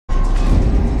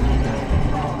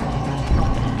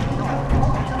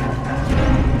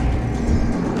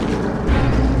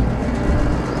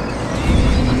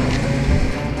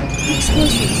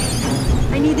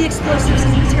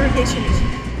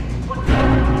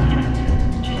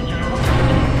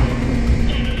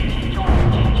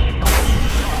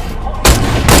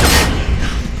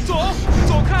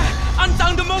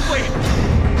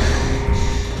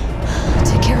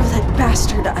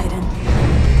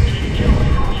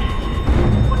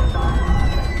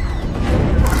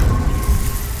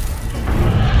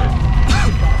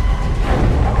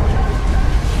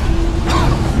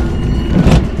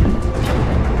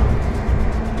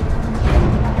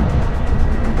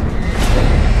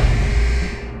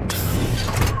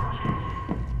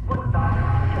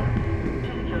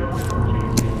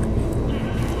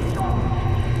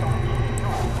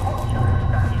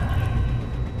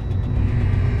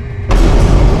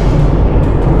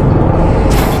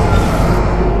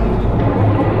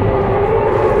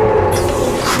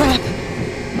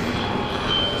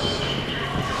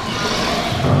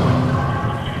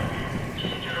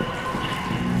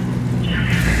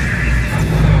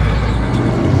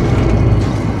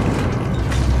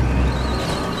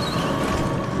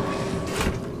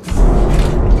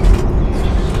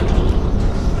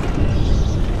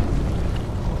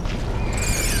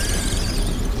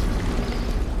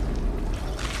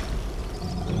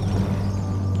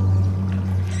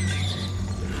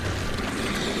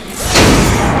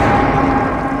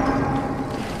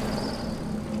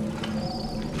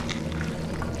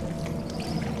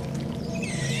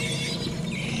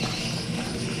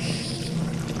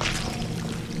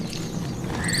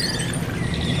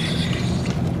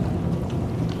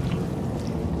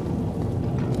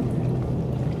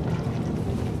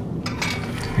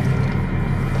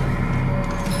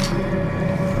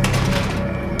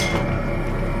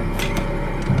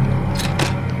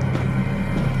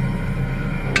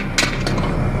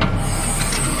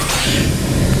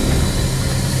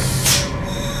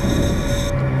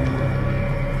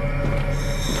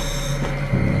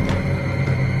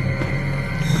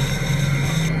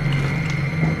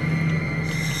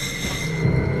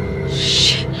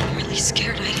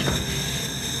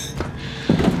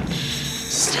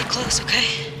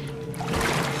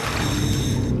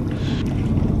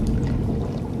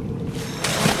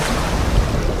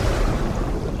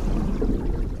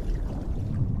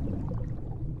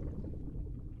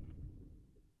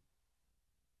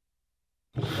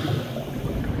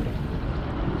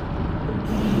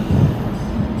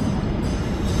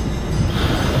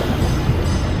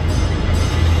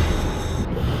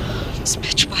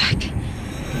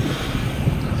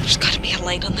the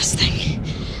light on this thing.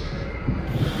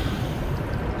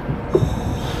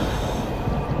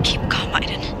 Keep calm,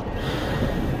 Aiden.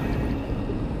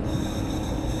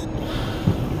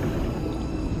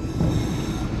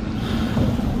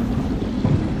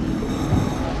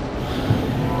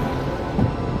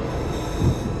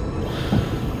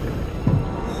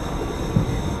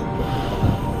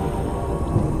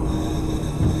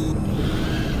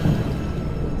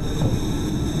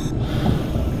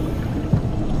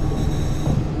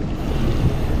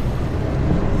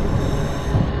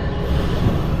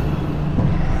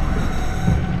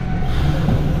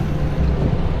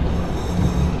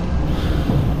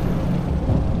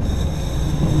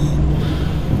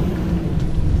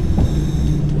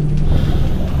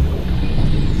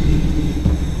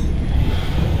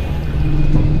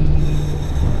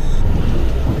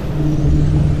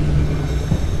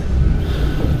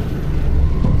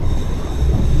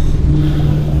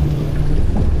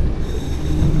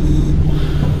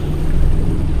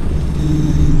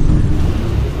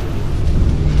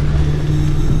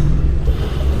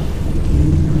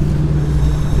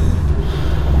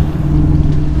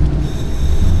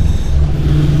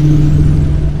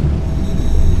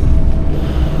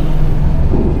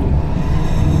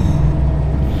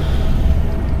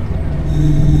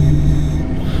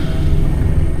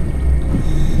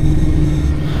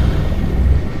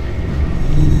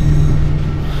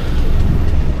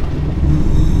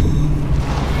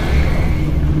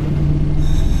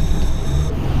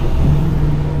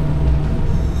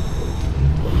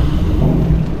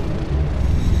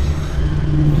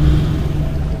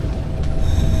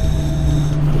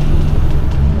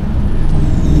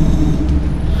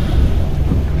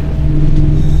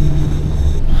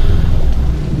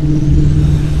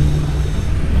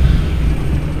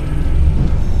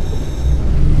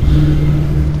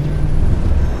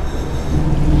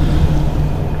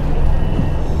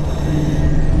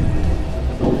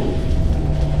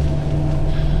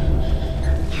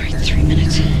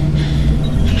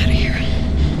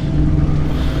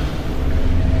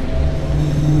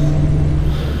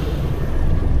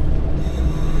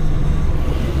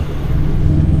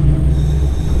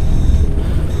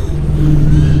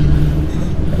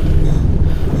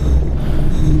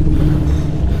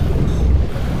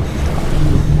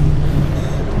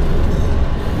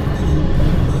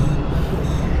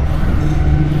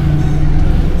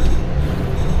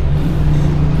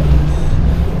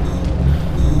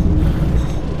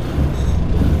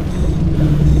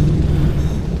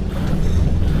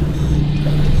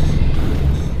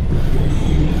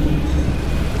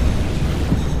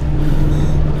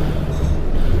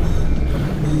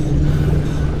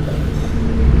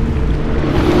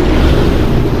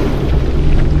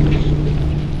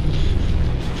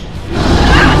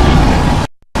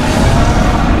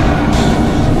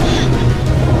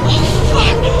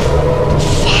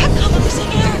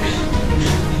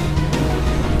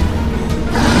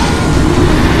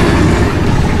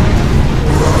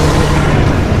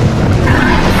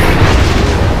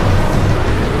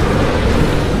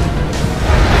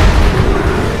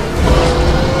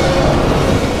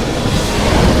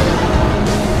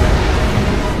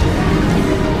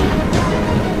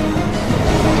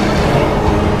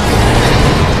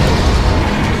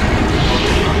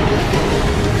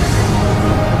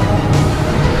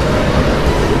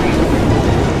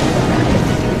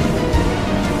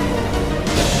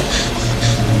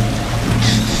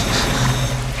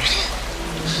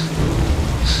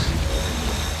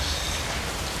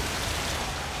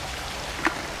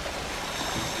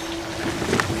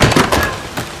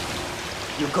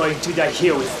 Going to die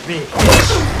here with me.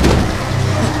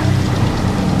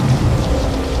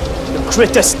 The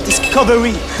greatest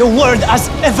discovery the world has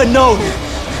ever known.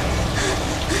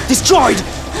 Destroyed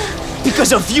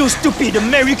because of you, stupid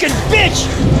American bitch!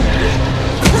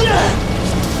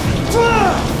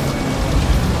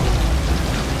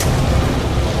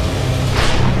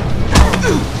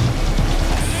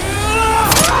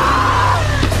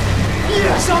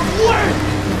 Years of work!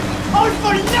 All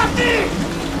for nothing!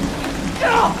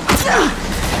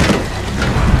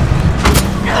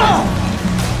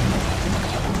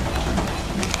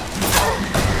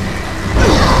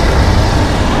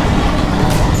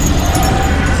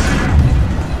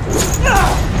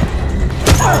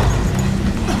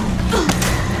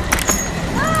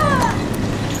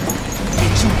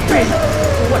 Did you pay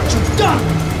for what you've done?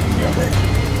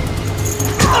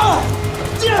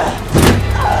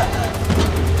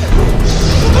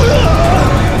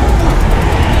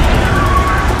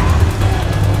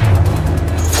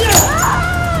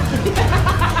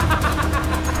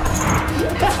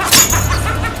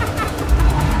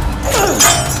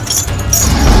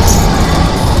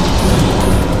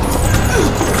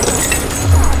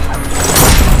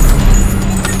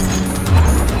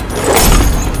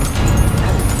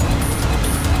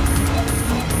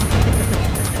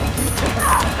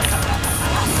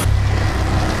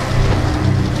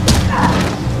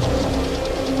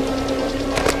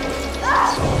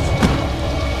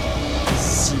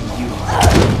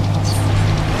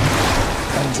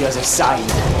 on the other side.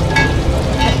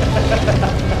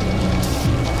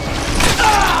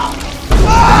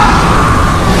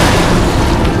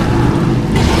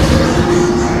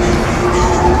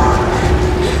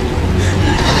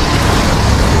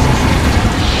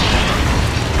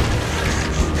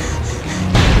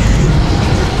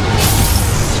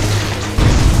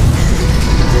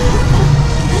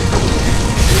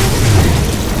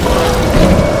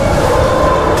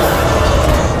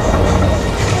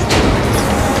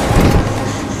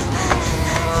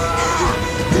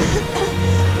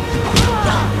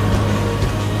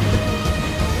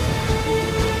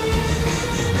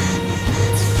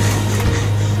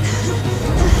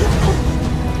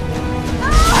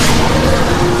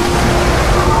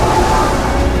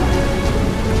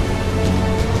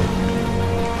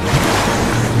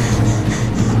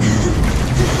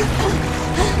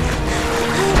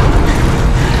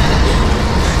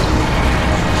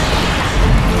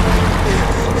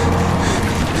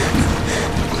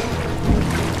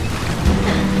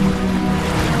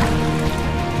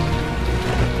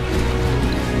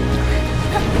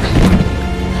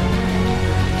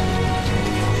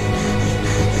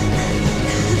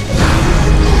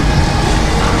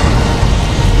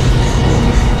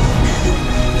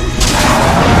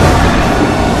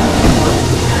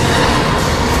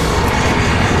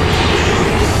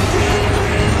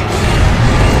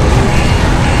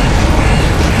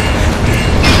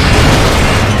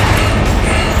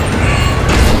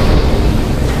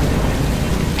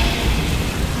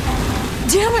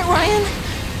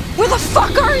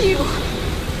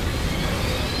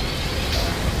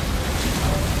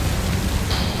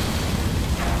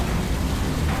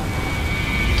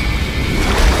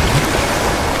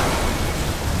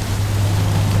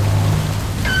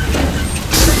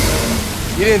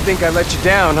 You didn't think I'd let you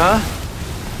down, huh?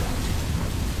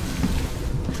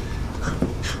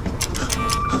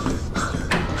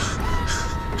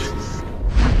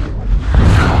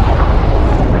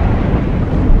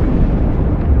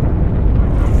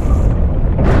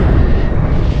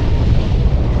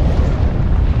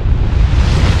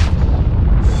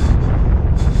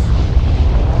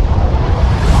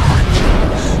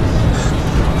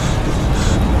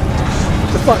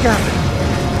 What the fuck happened?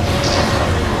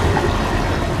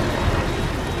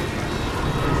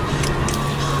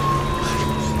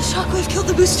 Killed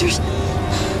the boosters.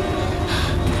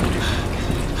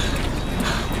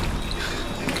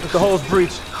 If the hole's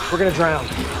breached, we're gonna drown.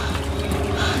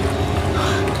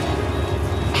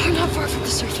 We're not far from the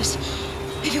surface.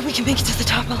 Maybe we can make it to the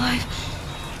top alive.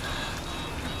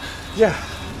 Yeah,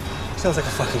 sounds like a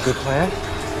fucking good plan.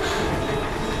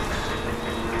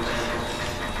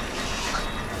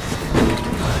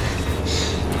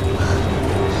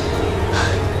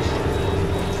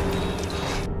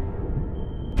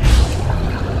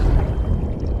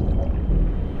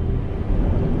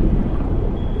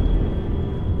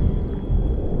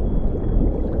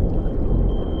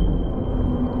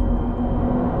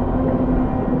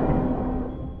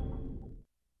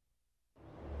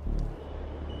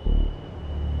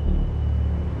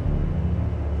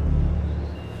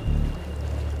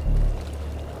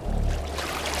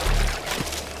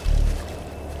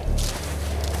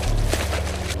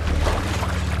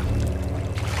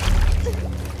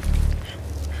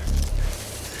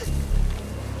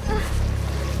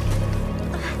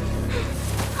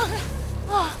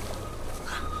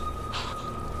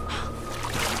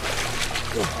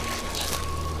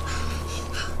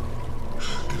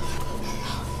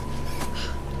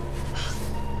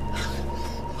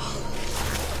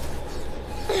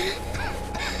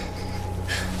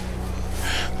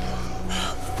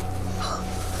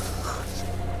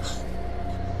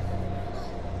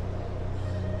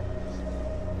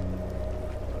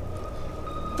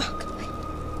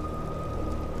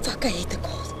 I hate the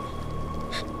cold.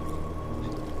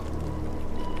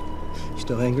 You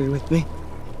still angry with me?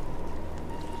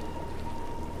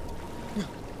 No.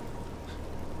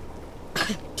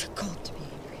 I'm too cold to be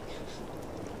angry.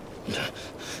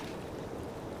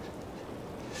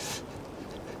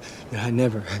 I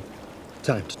never had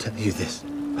time to tell you this,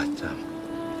 but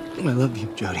I love you,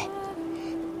 Jodie.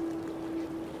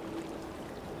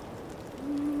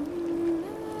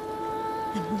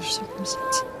 In other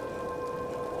circumstances,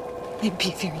 I'd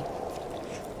be very...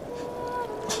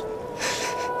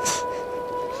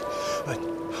 But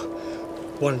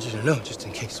wanted you to know just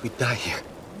in case we die here.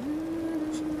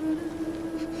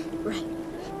 Right.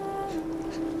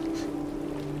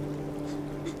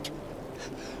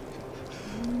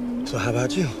 So how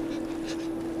about you?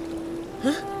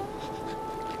 Huh?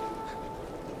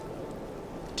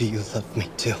 Do you love me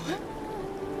too?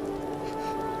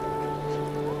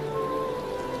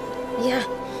 Yeah.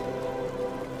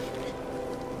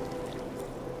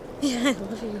 Yeah, I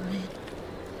love you, Ryan.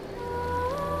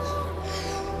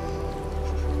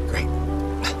 Great.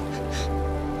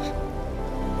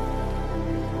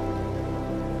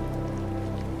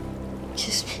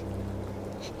 Kiss me.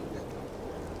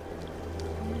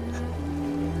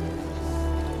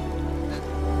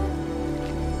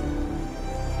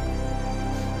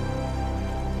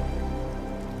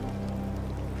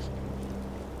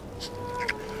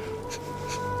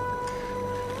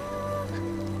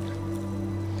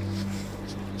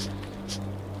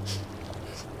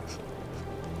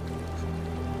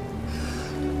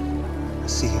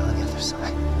 See you on the other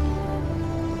side.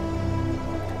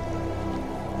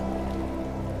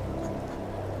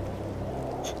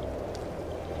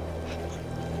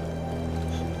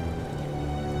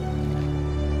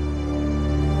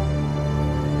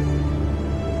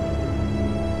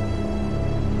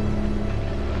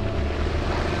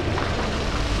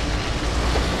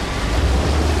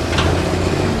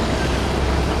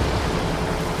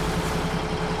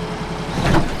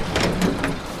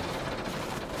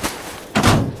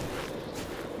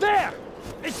 There!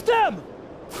 It's them!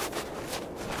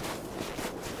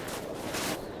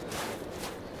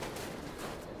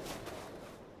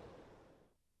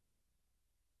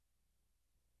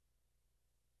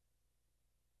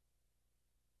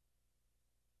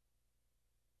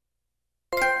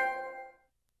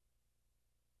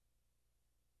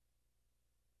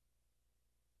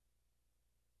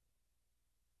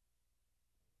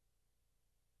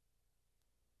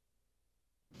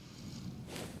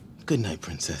 Good night,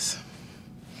 Princess.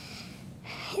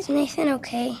 Is Nathan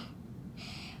okay?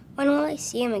 When will I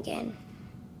see him again?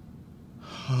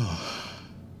 Oh.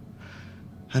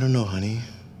 I don't know, honey.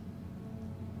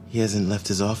 He hasn't left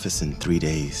his office in 3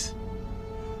 days.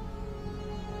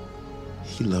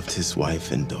 He loved his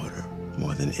wife and daughter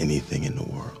more than anything in the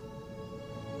world.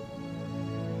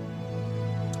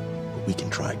 But we can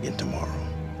try again tomorrow,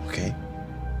 okay?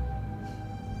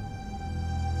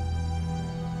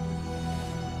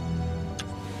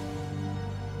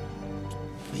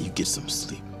 Now you get some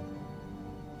sleep.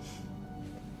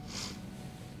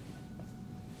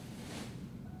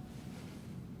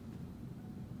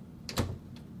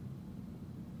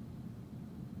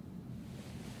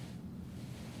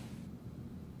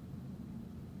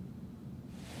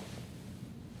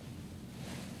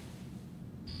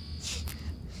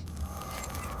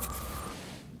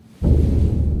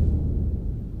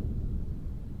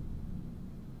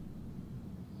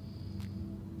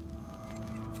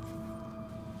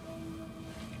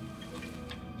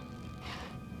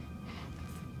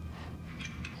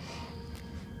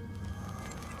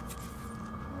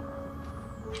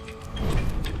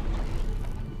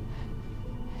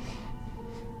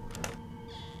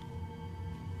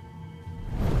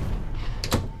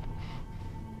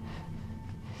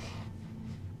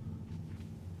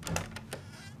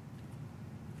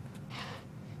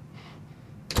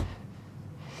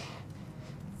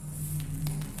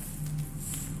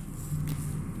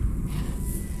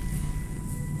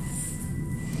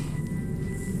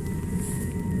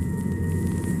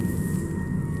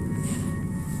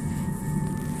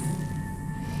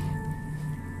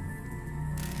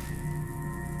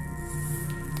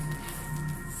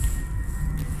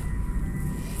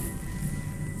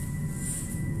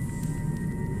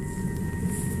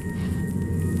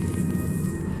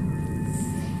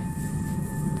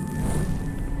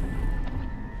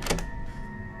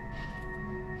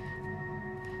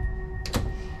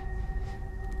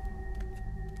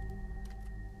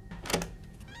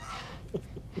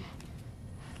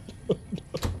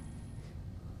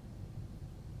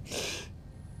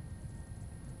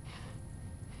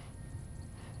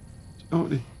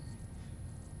 Jodie,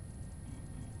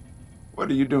 what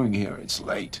are you doing here? It's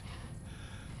late.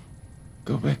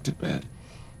 Go back to bed.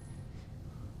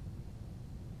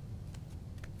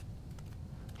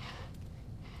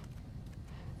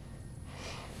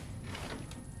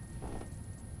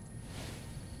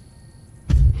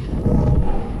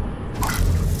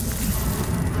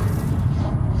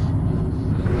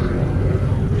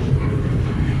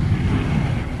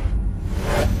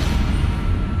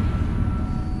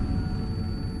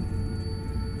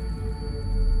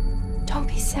 Don't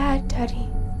be sad, Daddy.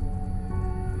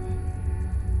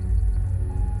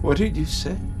 What did you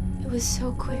say? It was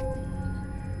so quick.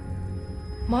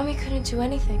 Mommy couldn't do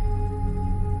anything.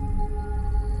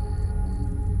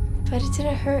 But it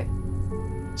didn't hurt.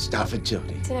 Stop it,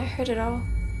 Jodie. It didn't hurt at all.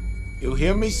 You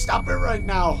hear me? Stop it right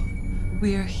now.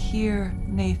 We're here,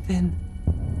 Nathan.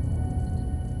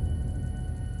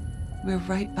 We're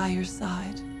right by your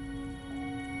side.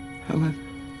 Helen.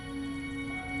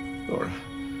 Laura.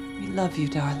 We love you,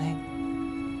 darling.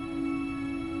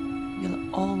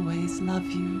 We'll always love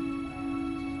you.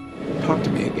 Talk to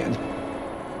me again.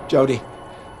 Jodie.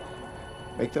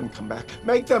 Make them come back.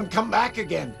 Make them come back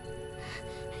again!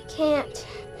 I can't.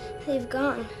 They've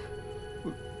gone.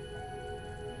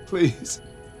 Please.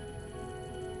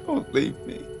 Don't leave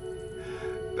me.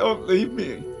 Don't leave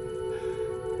me.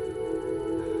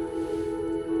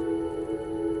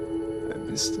 I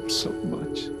miss them so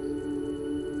much.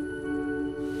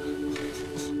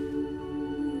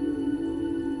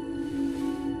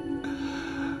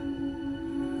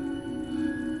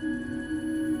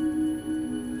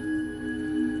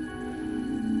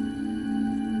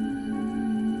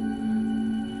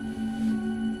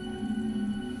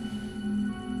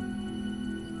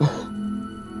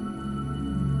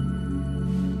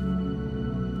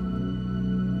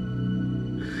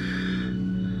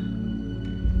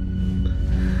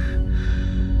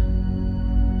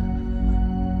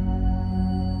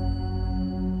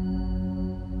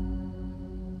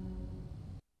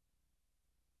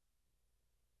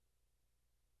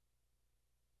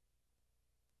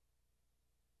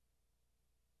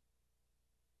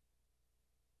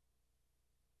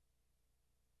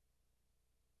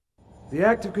 The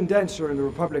active condenser in the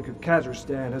Republic of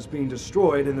Kazakhstan has been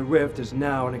destroyed and the rift is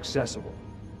now inaccessible.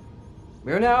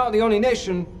 We are now the only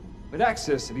nation with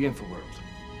access to the Infraworld.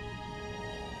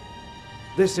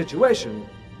 This situation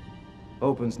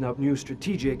opens up new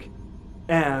strategic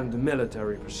and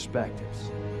military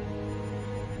perspectives.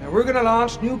 Now we're going to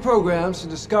launch new programs to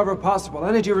discover possible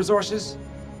energy resources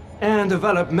and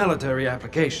develop military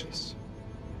applications.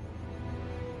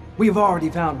 We've already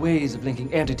found ways of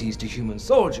linking entities to human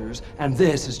soldiers, and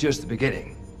this is just the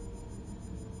beginning.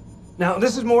 Now,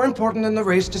 this is more important than the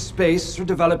race to space or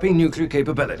developing nuclear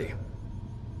capability.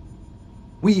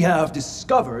 We have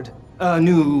discovered a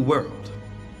new world.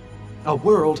 A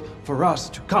world for us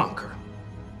to conquer.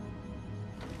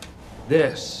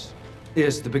 This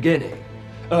is the beginning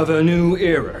of a new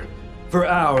era for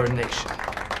our nation.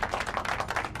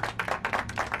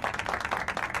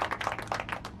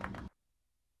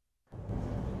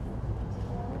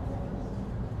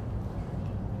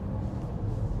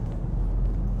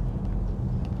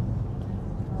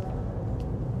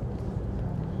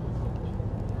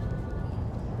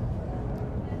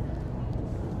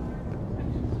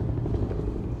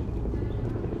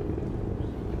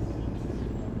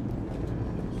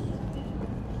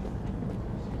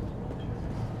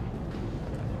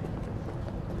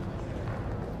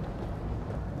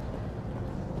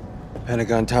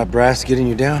 Pentagon top brass getting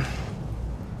you down?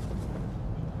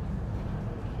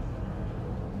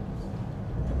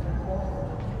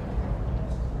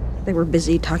 They were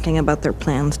busy talking about their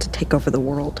plans to take over the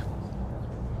world.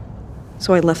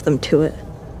 So I left them to it.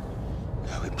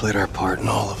 We played our part in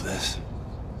all of this.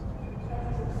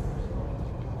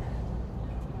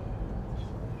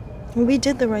 We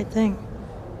did the right thing.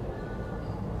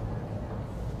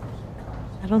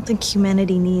 I don't think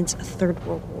humanity needs a third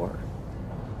world war.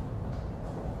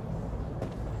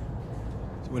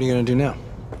 So what are you gonna do now?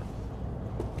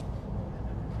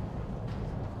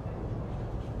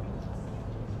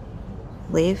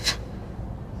 Leave.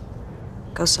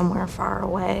 Go somewhere far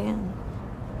away and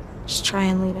just try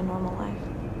and lead a normal life.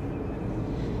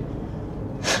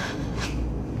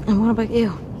 And what about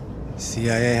you?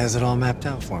 CIA has it all mapped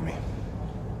out for me.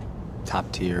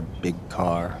 Top tier, big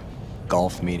car,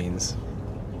 golf meetings.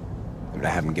 I mean, I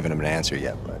haven't given him an answer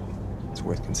yet, but it's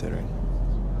worth considering.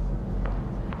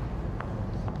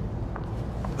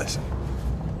 Listen,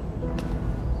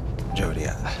 Jodie,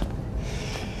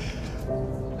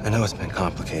 I know it's been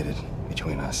complicated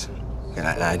between us, and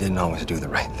I didn't always do the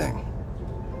right thing.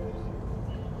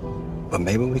 But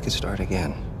maybe we could start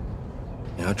again.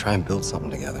 You know, try and build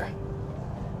something together.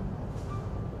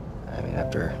 I mean,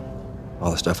 after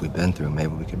all the stuff we've been through,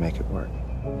 maybe we could make it work.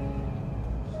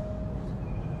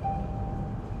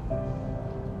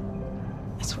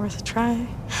 It's worth a try.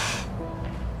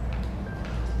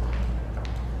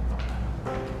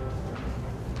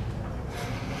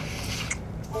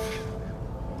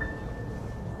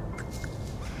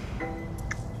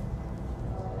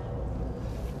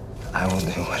 I will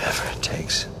do whatever it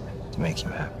takes to make you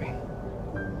happy.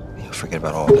 You'll forget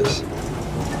about all this.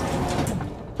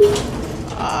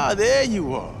 Ah, there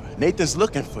you are. Nathan's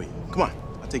looking for you. Come on,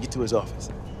 I'll take you to his office.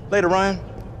 Later, Ryan.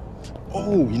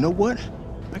 Oh, you know what?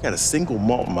 I got a single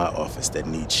malt in my office that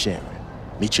needs sharing.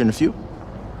 Meet you in a few?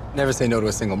 Never say no to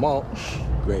a single malt.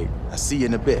 Great. I'll see you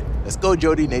in a bit. Let's go,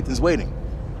 Jodie. Nathan's waiting.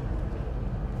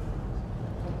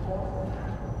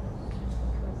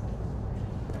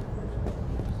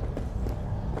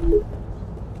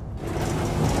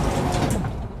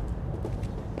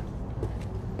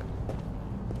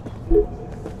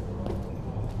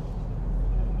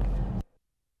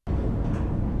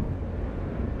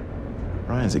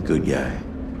 Ryan's a good guy,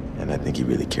 and I think he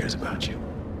really cares about you.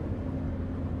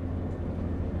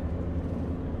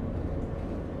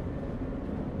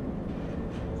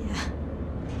 Yeah.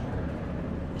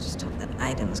 I just hope that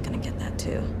Aiden's gonna get that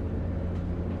too.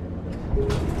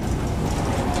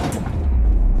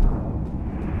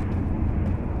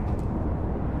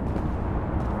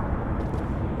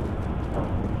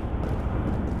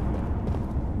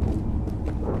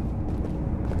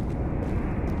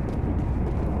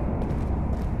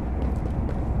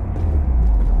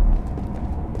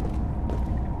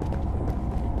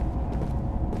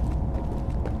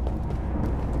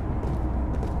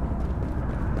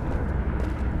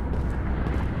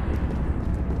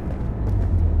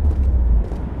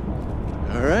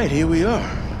 All right, here we are.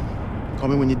 Call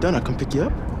me when you're done. I'll come pick you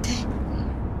up.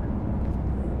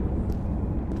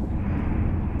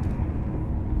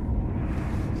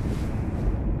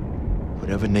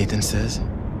 Whatever Nathan says,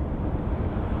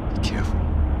 be careful.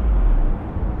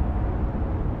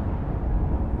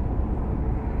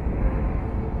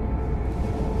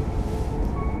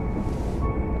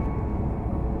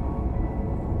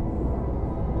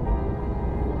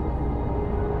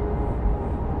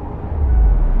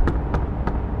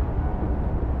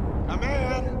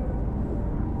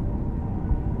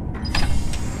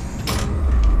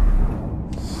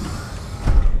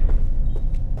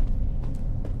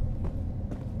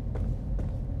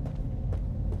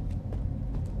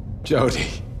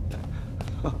 Jodie.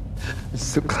 Oh, I'm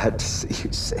so glad to see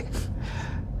you safe.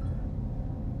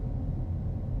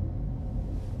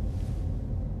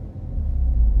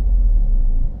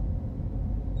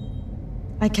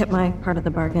 I kept my part of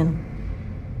the bargain.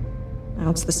 Now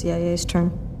it's the CIA's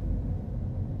turn.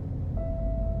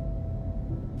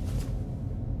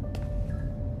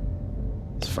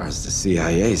 As far as the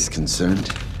CIA is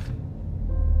concerned,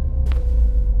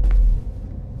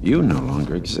 you no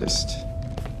longer exist.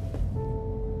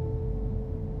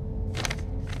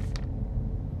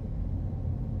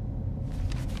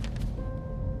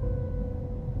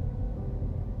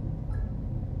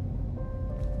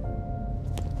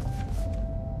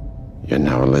 You're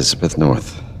now Elizabeth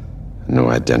North. A new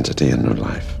identity, a new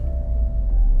life.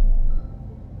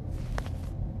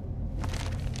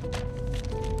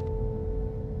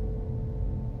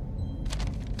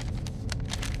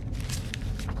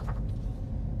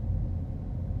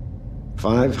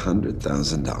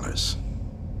 $500,000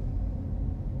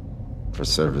 for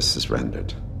services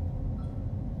rendered.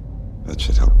 That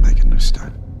should help make a new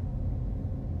start.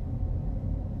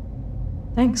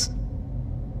 Thanks.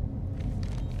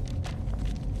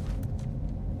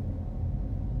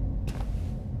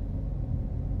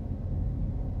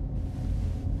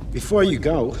 Before you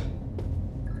go,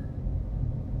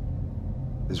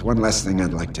 there's one last thing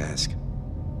I'd like to ask.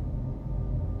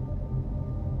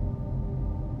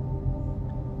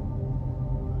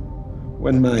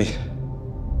 When my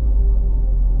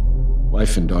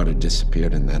wife and daughter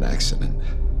disappeared in that accident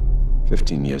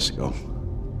 15 years ago,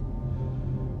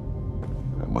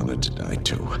 I wanted to die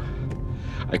too.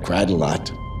 I cried a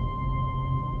lot,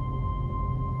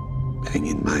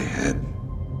 banging my head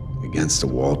against the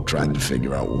wall, trying to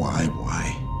figure out why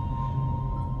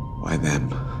them?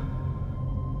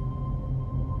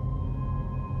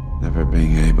 Never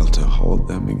being able to hold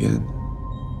them again.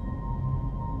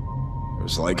 It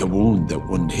was like a wound that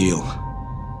wouldn't heal.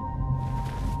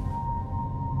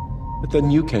 But then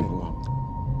you came along.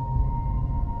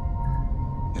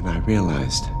 And I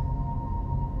realized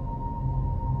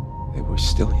they were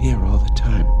still here all the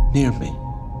time, near me.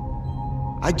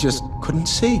 I just couldn't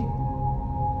see.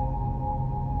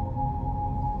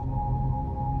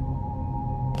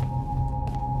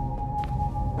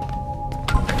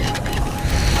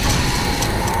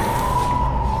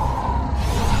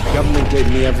 The government gave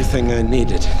me everything I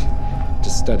needed to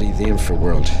study the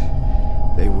infraworld.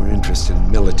 They were interested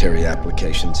in military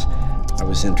applications. I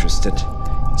was interested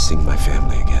in seeing my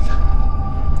family again.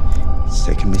 It's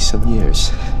taken me some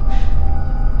years,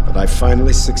 but I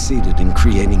finally succeeded in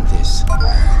creating this.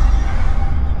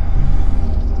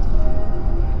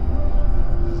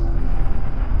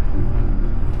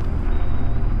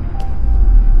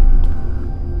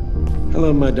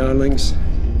 Hello, my darlings.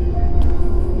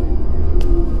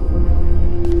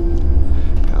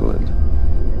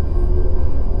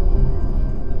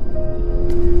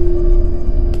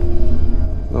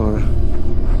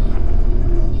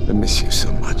 I miss you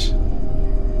so much.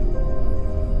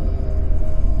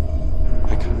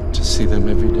 I come to see them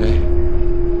every day.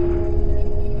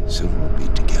 Soon we'll be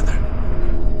together.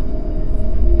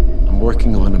 I'm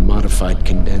working on a modified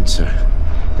condenser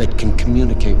that can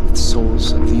communicate with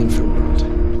souls of the infraworld.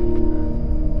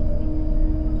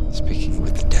 Speaking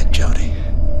with the dead, Jodie.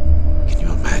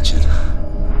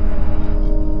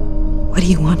 What do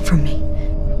you want from me?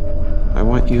 I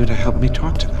want you to help me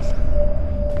talk to them. I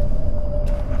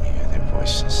want to hear their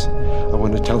voices. I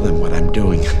want to tell them what I'm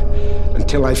doing.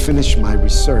 Until I finish my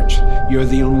research, you're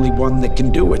the only one that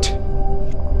can do it.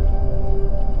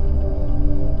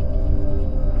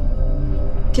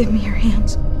 Give me your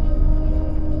hands.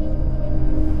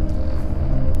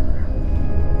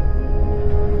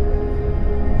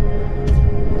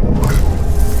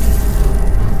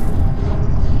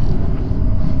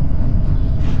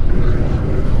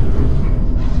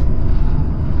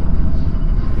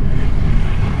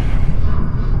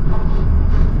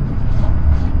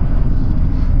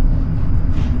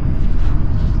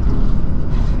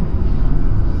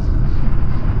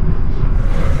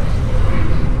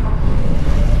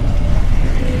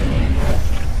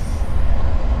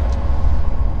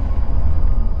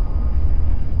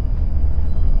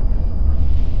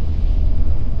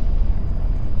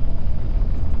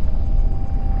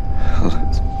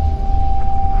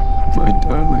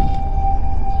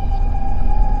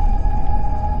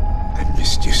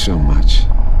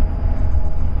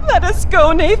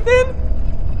 Go, Nathan!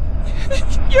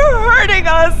 You're hurting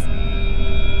us!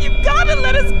 You've got to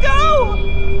let us go!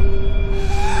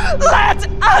 Let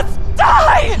us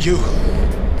die! You're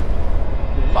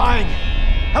lying!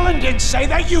 Helen didn't say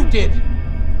that, you did!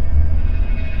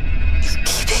 You're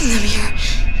keeping them here.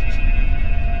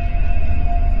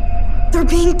 They're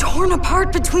being torn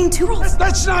apart between two worlds.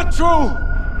 That's not true!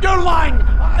 You're lying!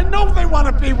 I know they want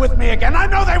to be with me again! I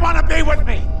know they want to be with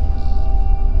me!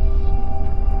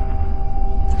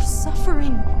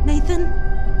 Suffering, Nathan.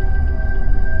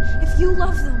 If you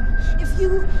love them, if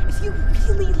you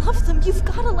really love them, you've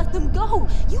got to let them go.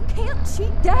 You can't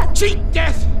cheat death. Cheat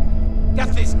death?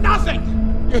 Death is nothing.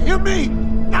 You hear me?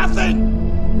 Nothing.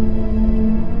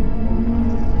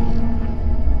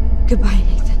 Goodbye,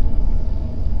 Nathan.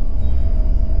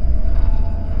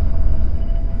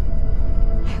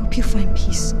 I hope you find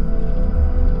peace.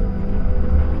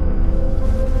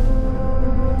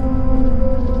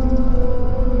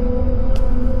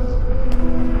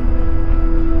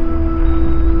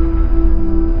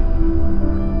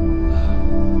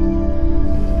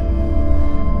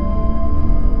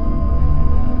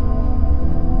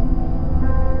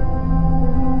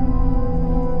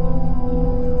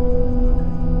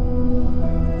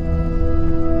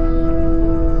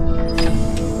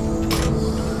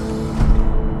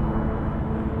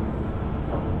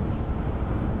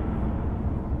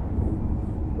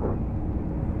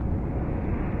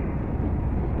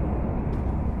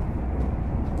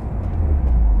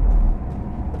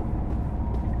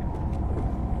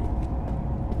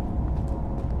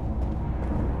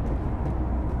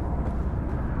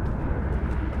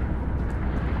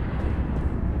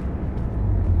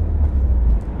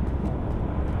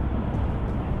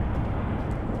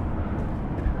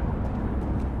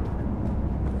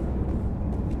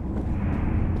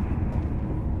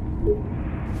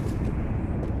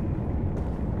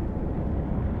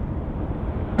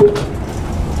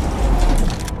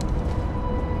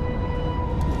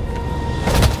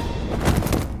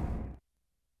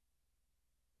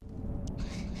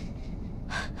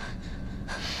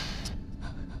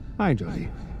 Hi, Jodie.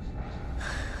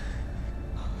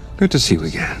 Good to see you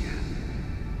again.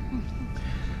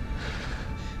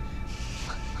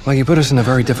 Well, you put us in a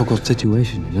very difficult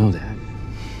situation, you know that.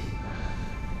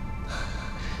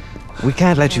 We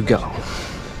can't let you go.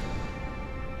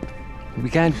 We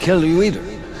can't kill you either.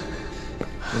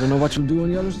 We don't know what you'll do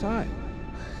on the other side.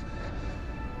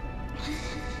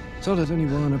 So there's only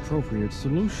one appropriate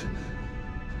solution.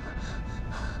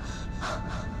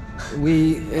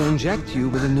 We inject you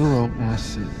with a neuro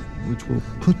acid, which will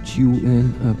put you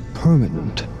in a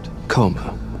permanent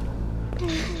coma.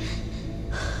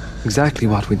 Exactly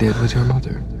what we did with your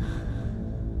mother.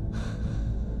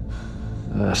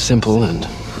 A simple and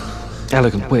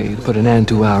elegant way to put an end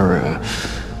to our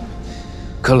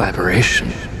collaboration.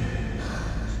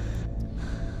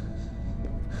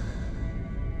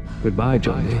 Goodbye,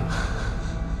 Johnny.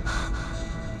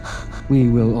 We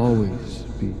will always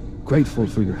be grateful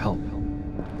for your help.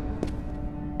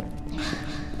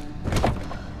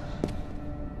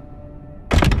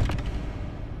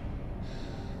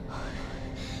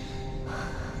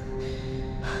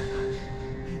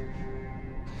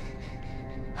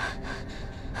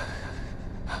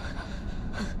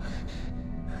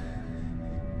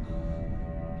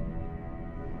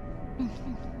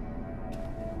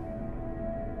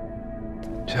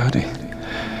 Jodie.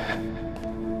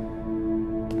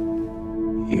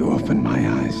 You opened my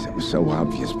eyes. It was so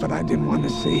obvious, but I didn't want to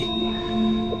see.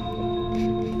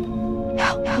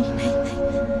 Help me, Nathan.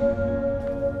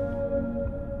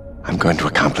 I'm going to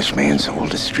accomplish man's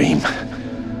oldest dream.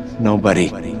 Nobody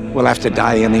will have to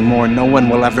die anymore. No one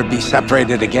will ever be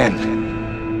separated again.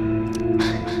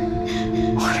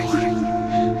 What are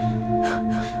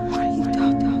you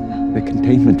talking about? The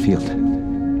containment field.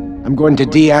 I'm going to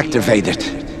deactivate it.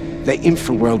 The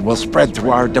infraworld will spread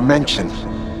through our dimension.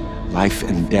 Life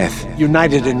and death,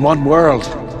 united in one world.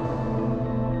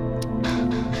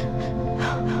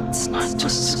 It's not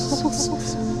just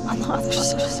souls on the other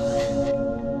side.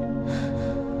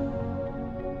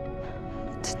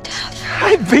 It's death.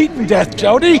 I've beaten death,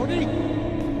 Jodie.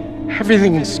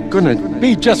 Everything's gonna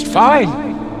be just fine.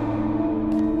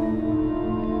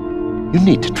 You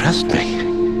need to trust me.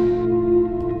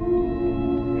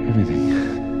 Everything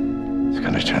is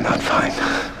gonna turn out fine.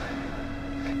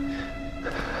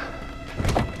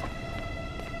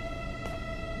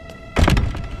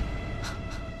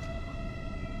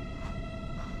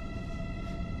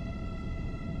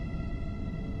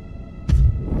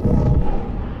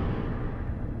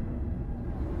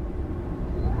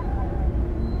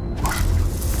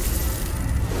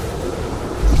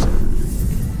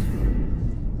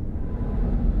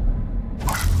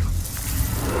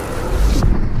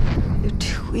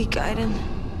 Aiden.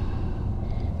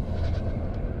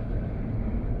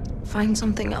 Find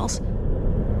something else.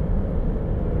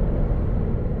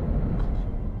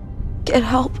 Get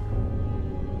help.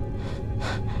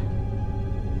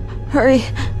 Hurry.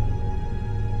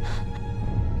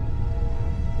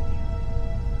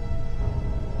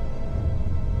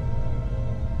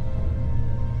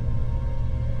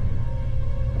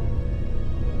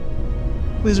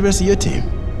 Where's the rest of your team?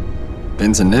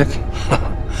 Vince and Nick?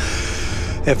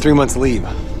 They have 3 months leave.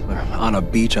 They're on a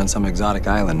beach on some exotic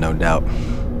island, no doubt.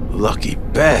 Lucky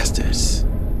bastards.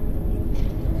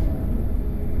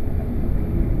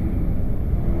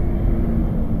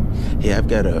 Yeah, I've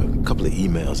got a couple of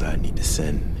emails I need to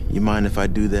send. You mind if I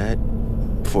do that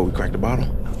before we crack the bottle?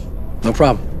 No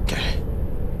problem. Okay.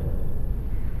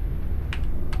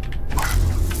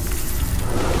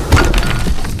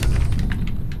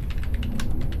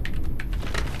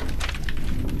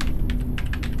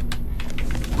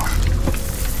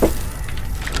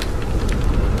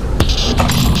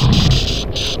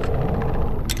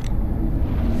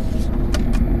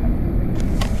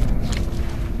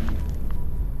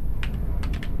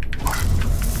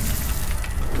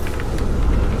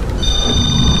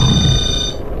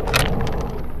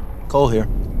 Cole here.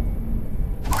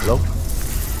 Hello?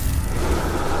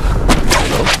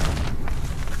 Hello?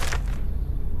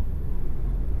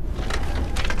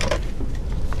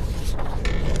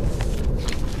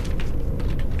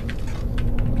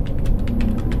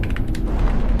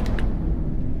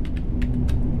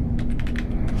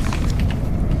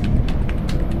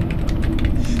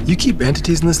 You keep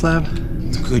entities in this lab?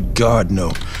 Good God,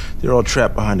 no. They're all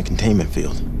trapped behind the containment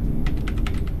field.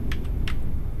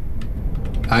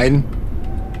 Aiden?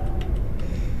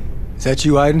 Is that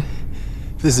you, Aiden?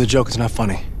 If this is a joke, it's not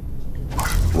funny.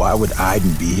 Why would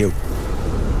Aiden be here?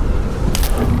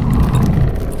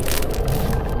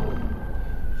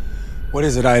 What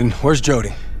is it, Aiden? Where's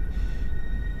Jodie?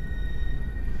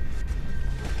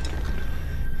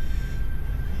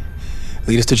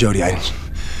 Lead us to Jodie, Aiden.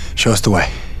 Show us the way.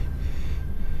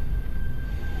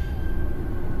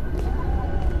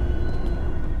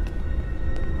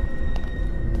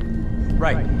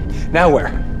 Right. Now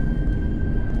where?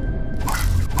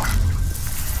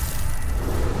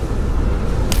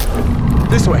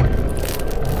 This way.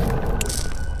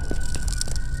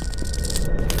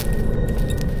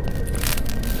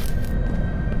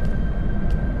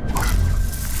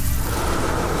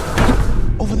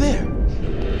 Over there.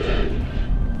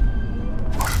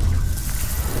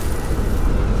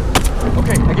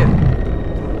 Okay, I get it.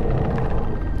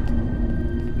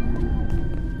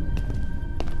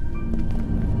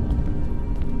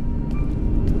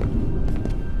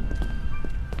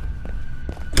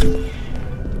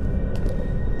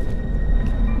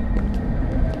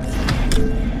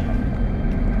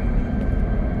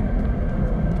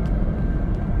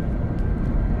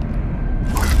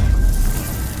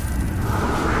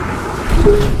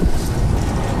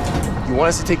 You want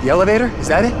us to take the elevator? Is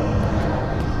that it?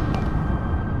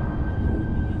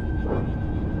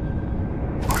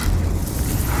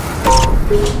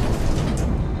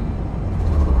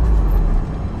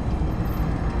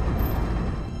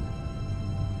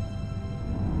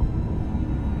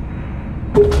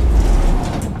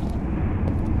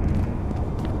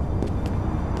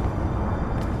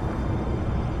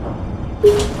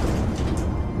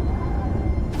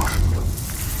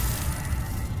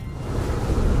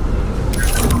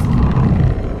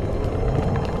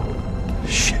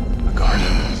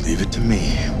 Leave it to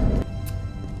me.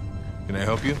 Can I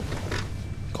help you?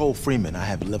 Cole Freeman, I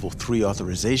have level 3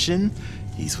 authorization.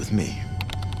 He's with me.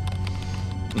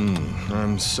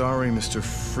 I'm sorry, Mr.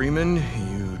 Freeman.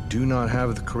 You do not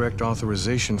have the correct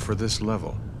authorization for this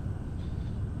level.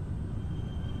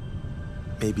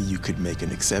 Maybe you could make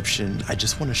an exception. I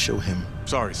just want to show him.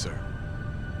 Sorry, sir.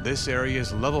 This area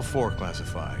is level 4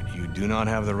 classified. You do not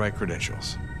have the right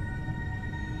credentials.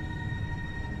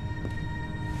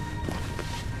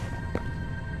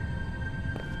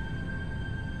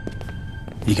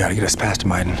 You gotta get us past him,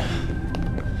 Aiden.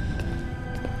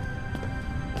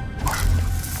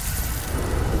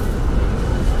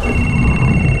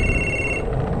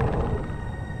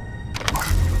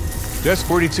 Desk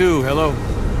 42, hello.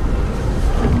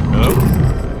 Hello?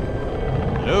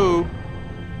 Hello?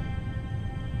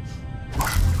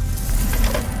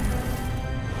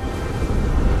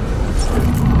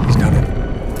 He's done it.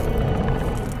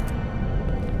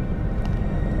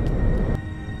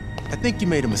 I think you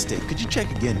made a mistake. Could you check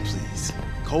again, please?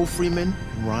 Cole Freeman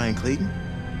and Ryan Clayton?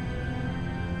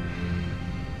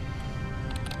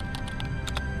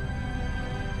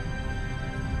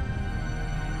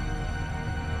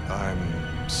 I'm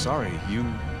sorry, you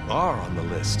are on the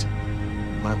list.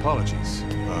 My apologies.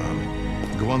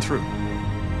 Go on through.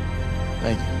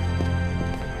 Thank you.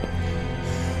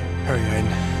 Hurry,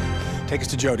 Aiden. Take us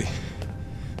to Jodie.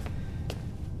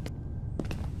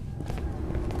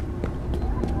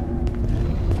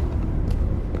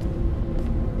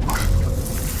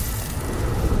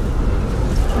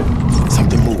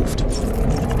 Something moved.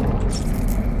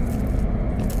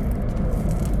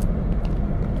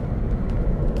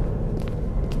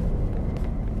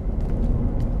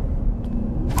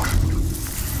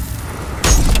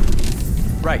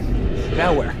 Right.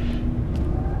 Now where?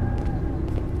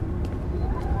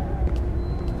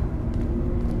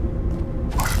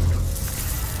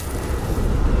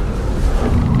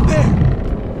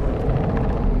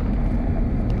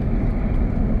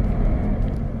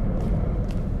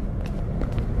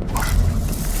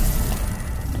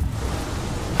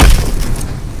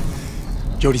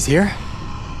 Jodie's here?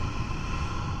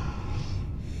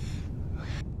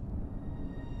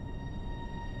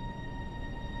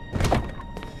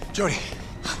 Jodie.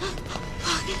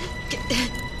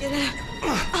 Get out.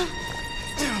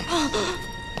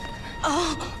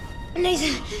 Oh,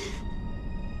 Nathan.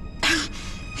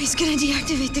 He's gonna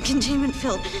deactivate the containment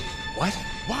field. What?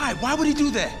 Why? Why would he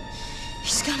do that?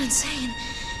 He's gone insane.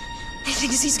 He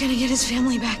thinks he's gonna get his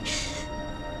family back.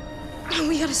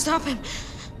 We gotta stop him.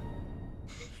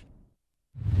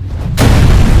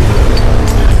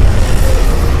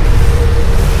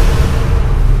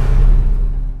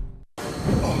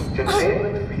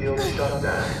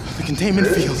 The containment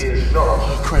field.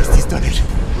 Oh, Christ, he's done it.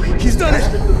 He's done it!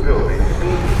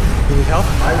 You need help?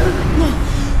 No,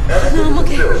 I'm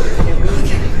okay.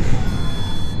 Okay.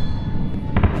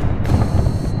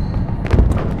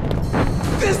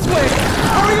 This way!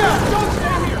 Hurry up! Don't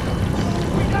stand here!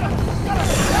 We gotta...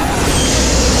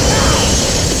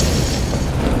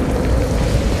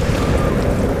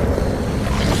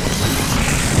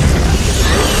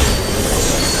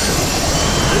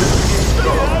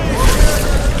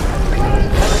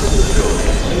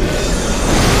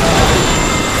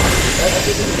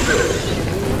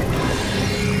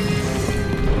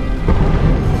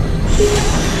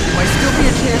 There might still be a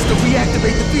chance to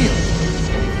reactivate the field.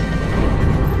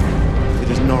 If it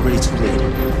isn't already too late.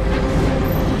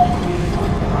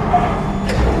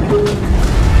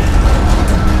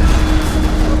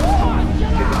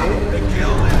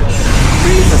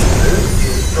 Jesus!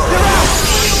 They're out!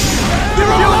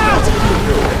 They're all out!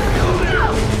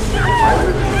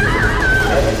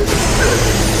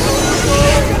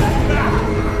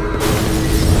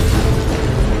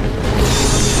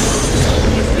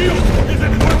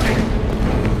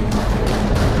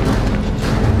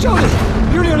 Jodie!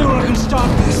 You're the only one who can stop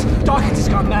this. Dawkins has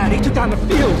gone mad. He took down the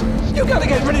field. You gotta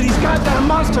get rid of these goddamn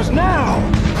monsters now!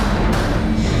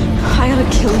 I gotta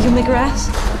kill you, McGrath.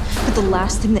 But the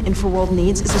last thing the Infraworld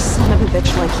needs is a son of a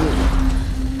bitch like you.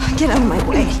 Get out of my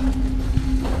way.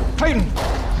 Clayton!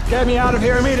 Get me out of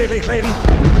here immediately, Clayton!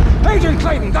 Agent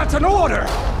Clayton, that's an order!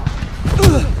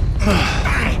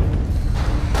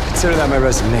 Consider that my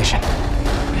resignation.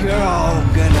 You're all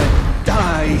gonna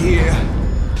die here.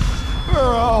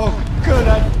 We're all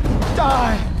gonna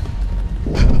die.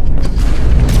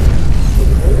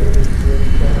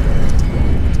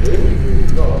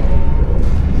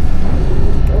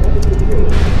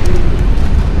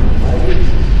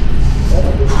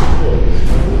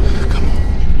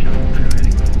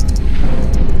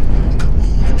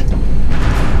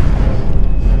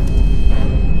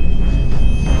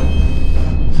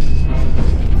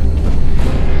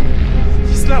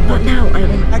 not working. Not now,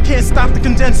 Aiden. I can't stop the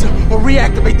condenser or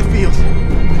reactivate the field.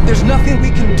 There's nothing we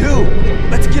can do.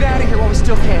 Let's get out of here while we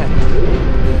still can.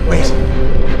 Wait.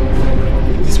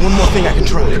 There's one more thing I can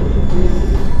try.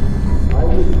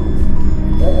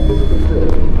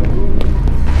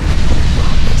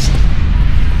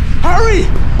 Hurry!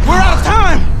 We're out of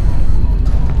time!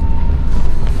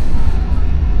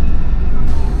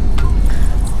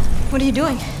 What are you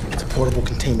doing? It's a portable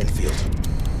containment field.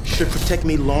 Should protect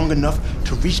me long enough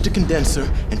to reach the condenser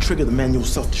and trigger the manual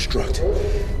self-destruct.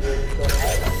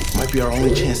 Might be our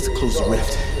only chance to close the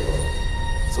rift.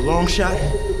 It's a long shot,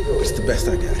 but it's the best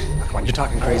I got. Come on, you're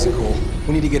talking crazy, Cole.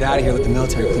 We need to get out of here, let the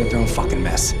military clean up their own fucking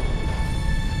mess.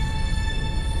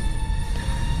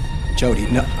 Jodie,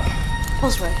 no.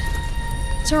 Cole's right.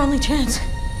 It's our only chance.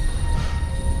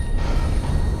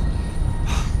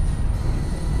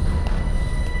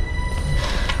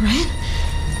 Right?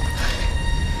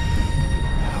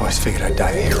 I always figured I'd die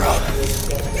a hero.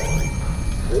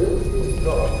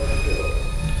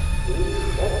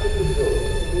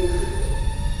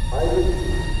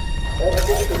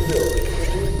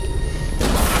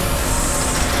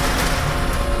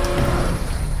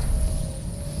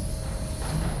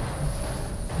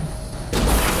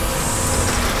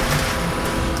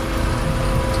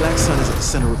 Black Sun is at the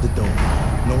center of the dome.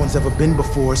 No one's ever been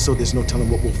before, so there's no telling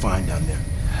what we'll find down there.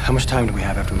 How much time do we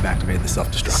have after we've activated the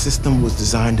self-destruct? The system was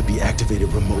designed to be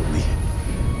activated remotely.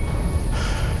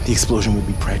 The explosion will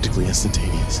be practically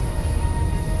instantaneous.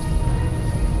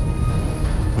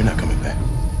 We're not coming back.